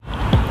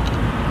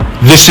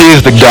This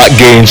is the Got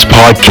Gains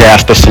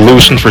podcast, the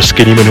solution for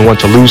skinny men who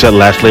want to lose that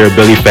last layer of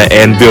belly fat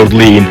and build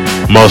lean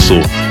muscle.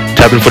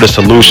 Tap in for the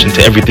solution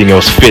to everything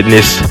else: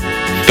 fitness,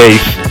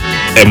 faith,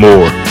 and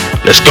more.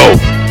 Let's go.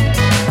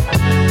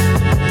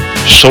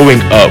 Showing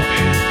up.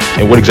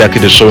 And what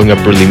exactly does showing up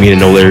really mean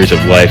in all areas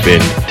of life?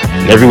 And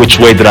in every which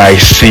way that I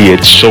see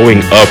it, showing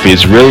up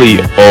is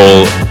really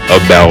all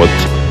about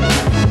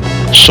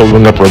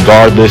showing up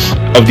regardless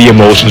of the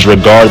emotions,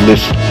 regardless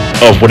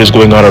of what is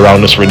going on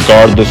around us,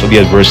 regardless of the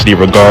adversity,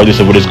 regardless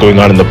of what is going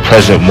on in the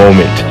present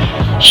moment.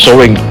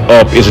 Showing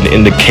up is an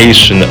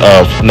indication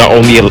of not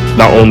only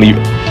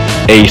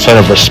a sign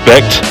of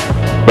respect,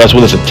 but as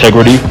well as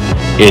integrity.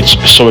 It's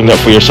showing up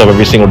for yourself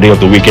every single day of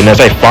the week. And as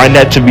I find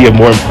that to be of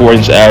more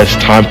importance as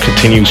time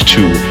continues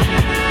to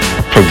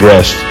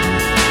progress,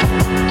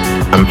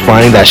 I'm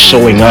finding that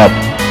showing up,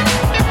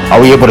 are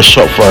we able to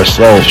show up for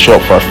ourselves, show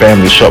up for our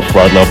family, show up for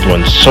our loved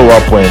ones, show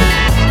up when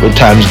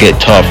times get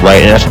tough,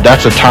 right? And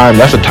that's the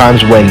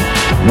times when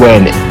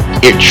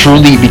it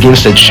truly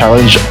begins to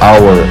challenge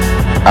our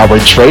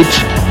trait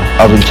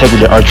of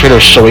integrity, our trait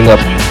of showing up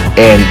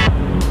and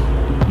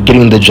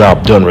getting the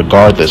job done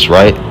regardless,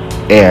 right?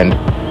 And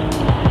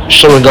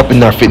showing up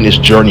in our fitness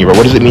journey, right?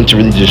 What does it mean to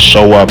really just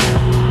show up?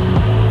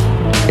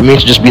 It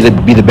means to just be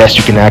the best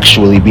you can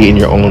actually be in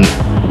your own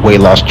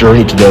weight loss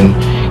journey, to then,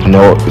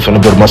 if you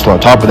want to build muscle on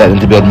top of that, then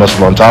to build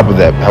muscle on top of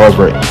that.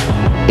 However,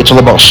 it's all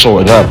about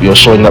showing up.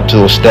 Showing up to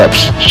those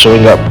steps,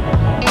 showing up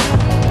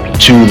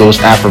to those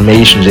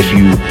affirmations. If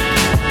you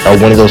are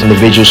one of those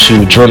individuals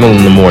who journal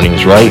in the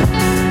mornings, right?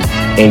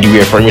 And you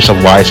reaffirm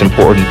yourself why it's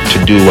important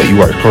to do what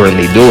you are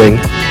currently doing,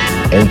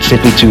 and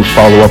simply to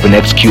follow up and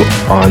execute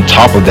on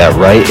top of that,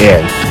 right?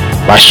 And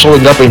by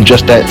showing up in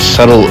just that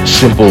subtle,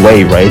 simple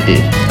way, right,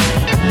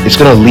 it's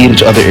going to lead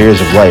into other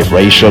areas of life,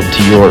 right? You show up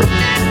to your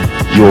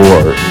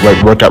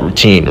workout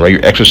routine, right?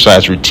 Your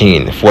exercise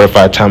routine, 4 to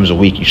 5 times a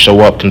week. You show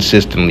up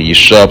consistently. You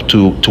show up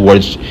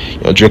towards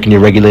drinking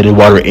your regulated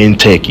water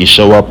intake. You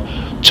show up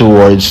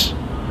towards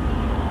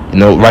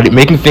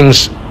making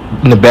things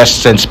in the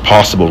best sense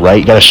possible, right?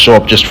 You got to show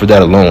up just for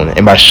that alone.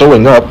 And by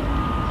showing up,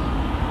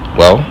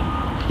 well,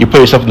 you put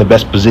yourself in the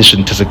best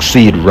position to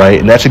succeed, right?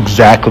 And that's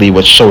exactly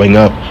what showing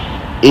up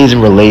is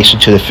in relation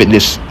to the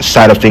fitness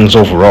side of things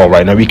overall,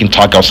 right? Now we can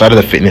talk outside of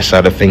the fitness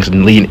side of things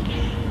and lead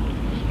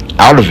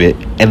out of it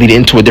and lead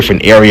into a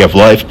different area of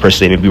life, per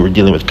se. Maybe we're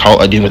dealing with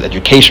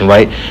education,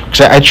 right?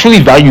 Because I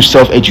truly value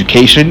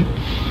self-education,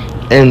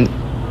 and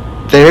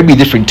there may be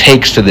different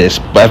takes to this,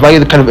 but I value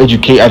the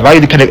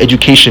kind of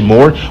education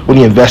more when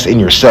you invest in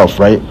yourself,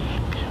 right?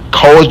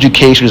 College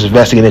education is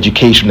investing in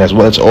education as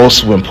well. It's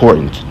also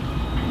important.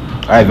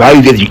 I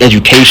value the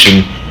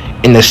education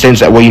in the sense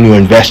that when you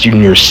invest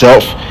in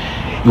yourself,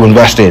 you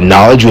invest in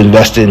knowledge, you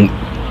invest in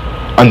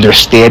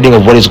understanding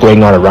of what is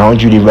going on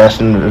around you, you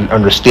invest in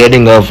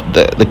understanding of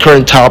the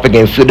current topic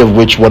and field of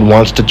which one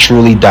wants to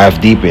truly dive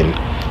deep in.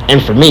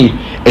 And for me,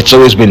 it's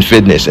always been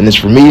fitness. And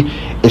for me,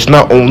 it's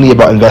not only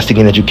about investing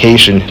in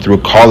education through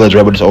college,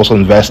 right, but it's also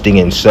investing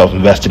in self,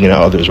 investing in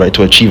others, right,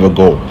 to achieve a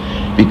goal.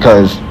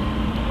 Because,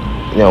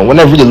 when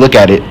I really look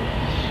at it,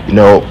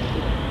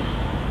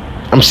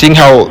 I'm seeing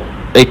how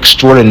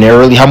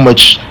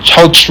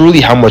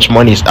much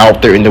money is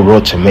out there in the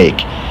world to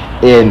make,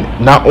 and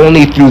not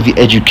only through the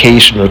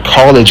education or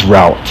college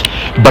route,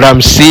 but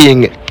I'm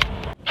seeing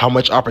how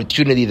much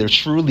opportunity there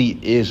truly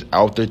is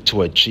out there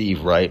to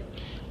achieve, right?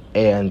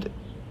 And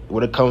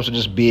when it comes to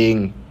just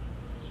being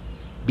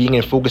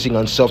and focusing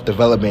on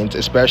self-development,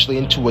 especially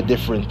into a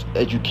different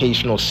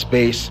educational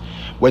space,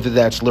 whether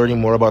that's learning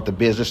more about the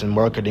business and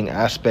marketing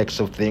aspects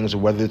of things, or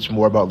whether it's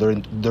more about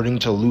learning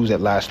to lose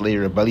that last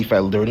layer of belly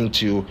fat, learning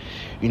to,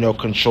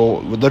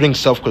 learning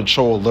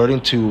self-control,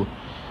 learning to,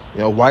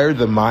 wire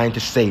the mind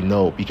to say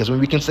no. Because when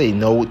we can say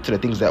no to the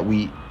things that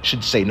we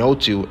should say no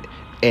to,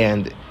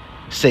 and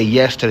say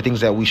yes to the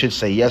things that we should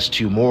say yes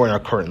to more in our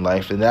current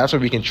life, and that's where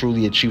we can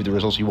truly achieve the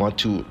results we want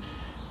to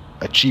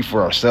achieve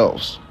for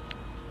ourselves,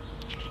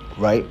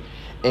 right?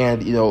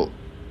 And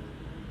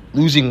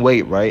losing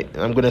weight, right?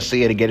 And I'm gonna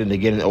say it again and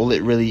again, and all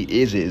it really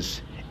is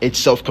it's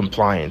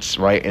self-compliance,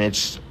 right? And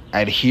it's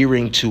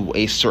adhering to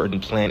a certain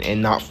plan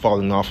and not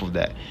falling off of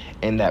that.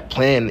 And that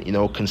plan,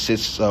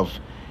 consists of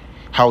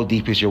how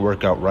deep is your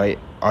workout, right?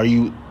 Are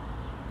you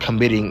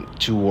committing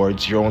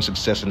towards your own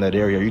success in that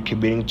area? Are you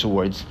committing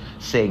towards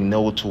saying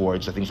no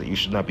towards the things that you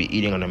should not be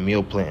eating on a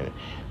meal plan?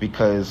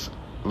 Because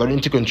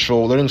learning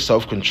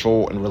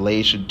self-control in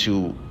relation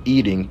to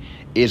eating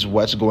is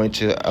what's going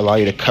to allow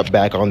you to cut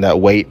back on that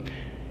weight,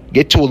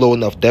 get to a low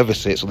enough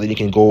deficit so that you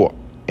can go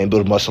and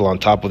build muscle on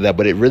top of that.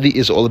 But it really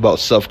is all about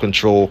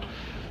self-control,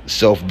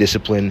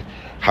 self-discipline.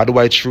 How do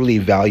I truly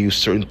value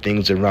certain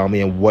things around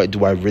me, and what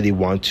do I really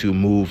want to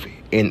move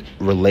in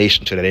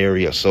relation to that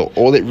area? So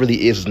all it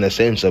really is in the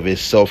sense of is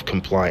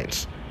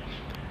self-compliance.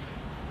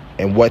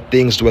 And what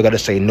things do I got to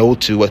say no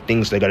to? What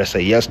things do I got to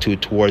say yes to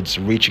towards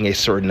reaching a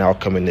certain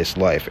outcome in this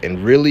life?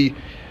 And really,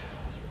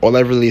 all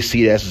I really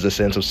see it as is a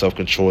sense of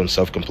self-control and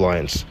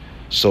self-compliance.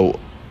 So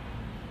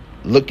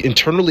look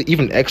internally,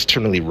 even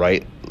externally,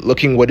 right?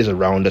 Looking what is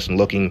around us and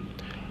looking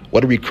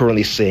what are we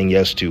currently saying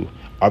yes to?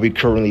 Are we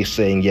currently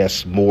saying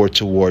yes more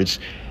towards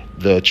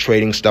the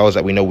trading styles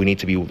that we know we need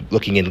to be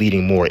looking and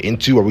leading more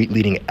into? Are we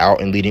leading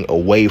out and leading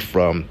away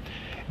from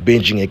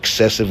binging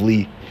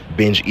excessively,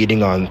 binge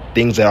eating on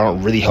things that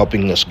aren't really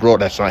helping us grow,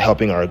 it's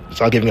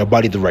not giving our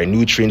body the right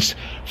nutrients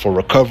for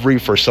recovery,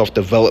 for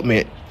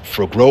self-development,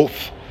 for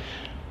growth?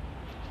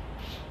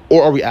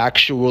 Or are we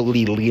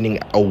actually leaning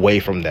away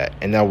from that?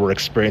 And now we're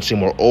experiencing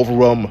more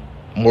overwhelm,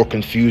 more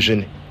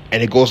confusion,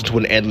 and it goes into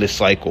an endless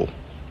cycle.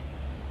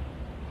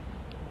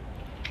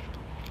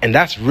 And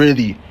that's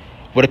really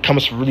what it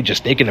comes to really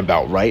just thinking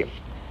about, right?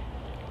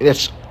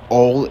 That's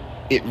all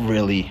it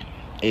really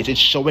is. It's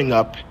showing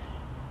up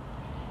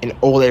in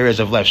all areas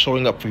of life,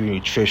 showing up for your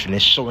nutrition,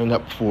 it's showing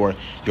up for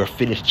your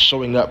fitness, it's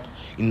showing up,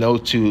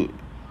 to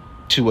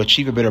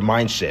achieve a better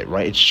mindset,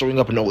 right? It's showing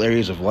up in all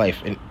areas of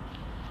life. And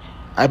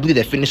I believe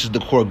that fitness is the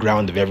core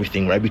ground of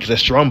everything, right? Because a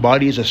strong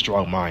body is a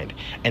strong mind.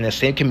 And the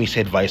same can be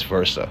said vice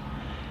versa.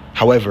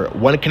 However,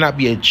 one cannot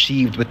be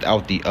achieved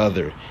without the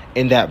other.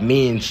 And that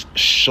means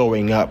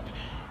showing up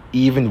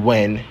even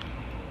when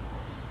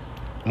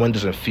one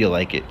doesn't feel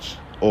like it.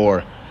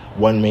 Or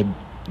one may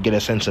get a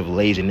sense of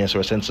laziness or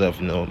a sense of,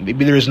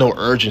 maybe there is no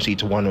urgency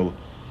to want to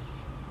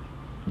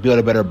build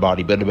a better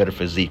body, build a better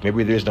physique.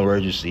 Maybe there is no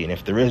urgency. And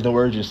if there is no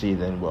urgency,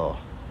 then, well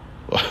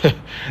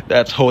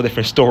that's a whole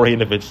different story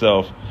in of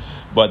itself.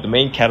 But the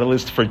main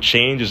catalyst for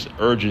change is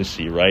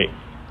urgency, right?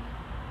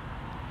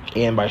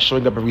 And by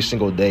showing up every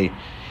single day,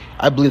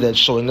 I believe that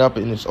showing up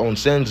in its own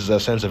sense is a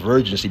sense of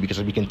urgency, because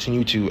as we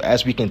continue to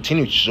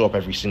show up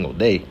every single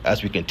day,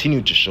 as we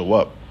continue to show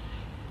up,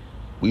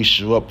 we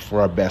show up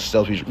for our best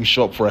self. We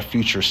show up for a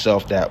future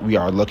self that we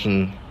are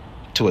looking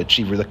to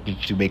achieve, we're looking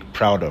to make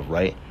proud of,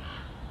 right?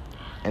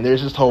 And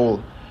there's this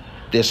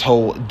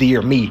whole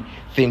dear me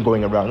thing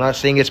going around. I'm not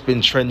saying it's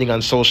been trending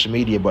on social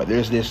media, but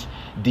there's this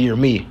dear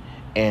me.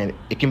 And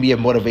it can be a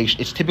motivation.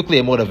 It's typically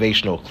a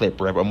motivational clip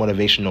or a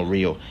motivational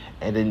reel.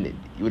 And then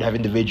you would have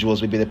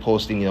individuals, maybe they're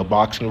posting,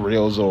 boxing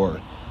reels,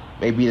 or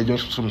maybe they're doing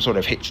some sort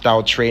of hit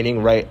style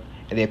training, right?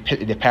 And they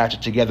patch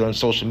it together on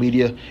social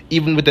media.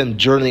 Even with them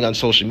journaling on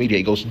social media,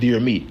 it goes, "Dear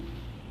me,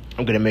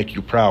 I'm going to make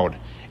you proud."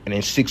 And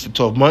in 6 to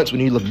 12 months, when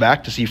you look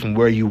back to see from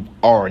where you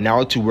are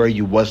now to where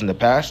you was in the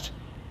past,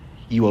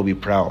 you will be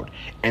proud.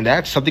 And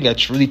that's something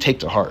that you really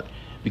take to heart.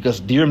 Because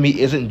dear me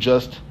isn't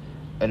just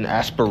an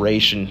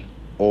aspiration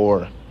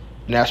or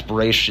an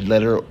aspiration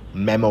letter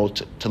memo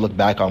to look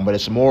back on, but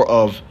it's more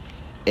of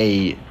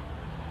a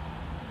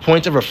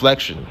point of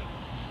reflection.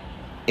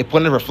 A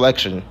point of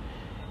reflection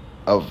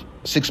of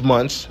 6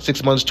 months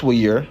to a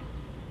year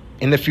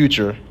in the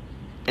future,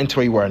 and to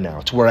where you are now,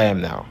 to where I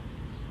am now,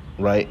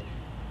 right?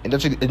 And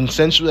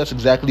essentially that's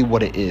exactly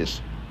what it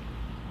is.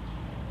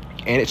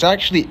 And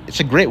it's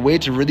a great way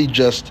to really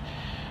just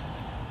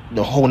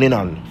hone in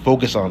on,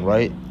 focus on,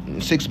 right?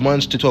 6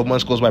 months to 12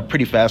 months goes by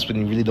pretty fast when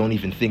you really don't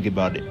even think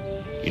about it,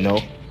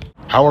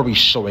 How are we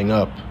showing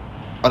up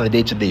on a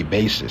day-to-day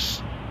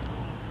basis?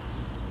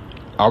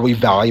 Are we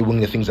valuing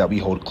the things that we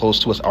hold close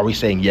to us? Are we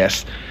saying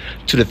yes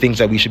to the things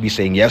that we should be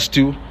saying yes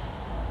to?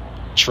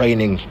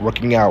 Training,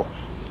 working out,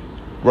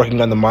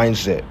 working on the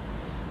mindset,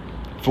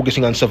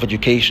 focusing on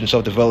self-education,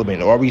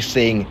 self-development. Or are we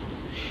saying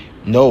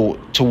no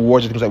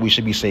towards the things that we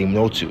should be saying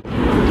no to?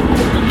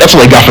 That's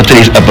all I got for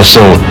today's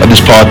episode of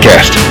this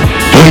podcast.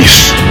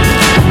 Peace.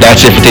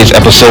 That's it for today's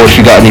episode. If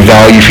you got any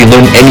value, if you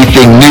learned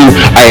anything new,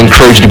 I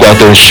encourage you to go out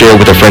there and share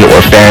with a friend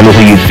or family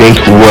who you think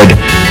would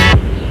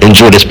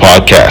enjoy this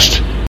podcast.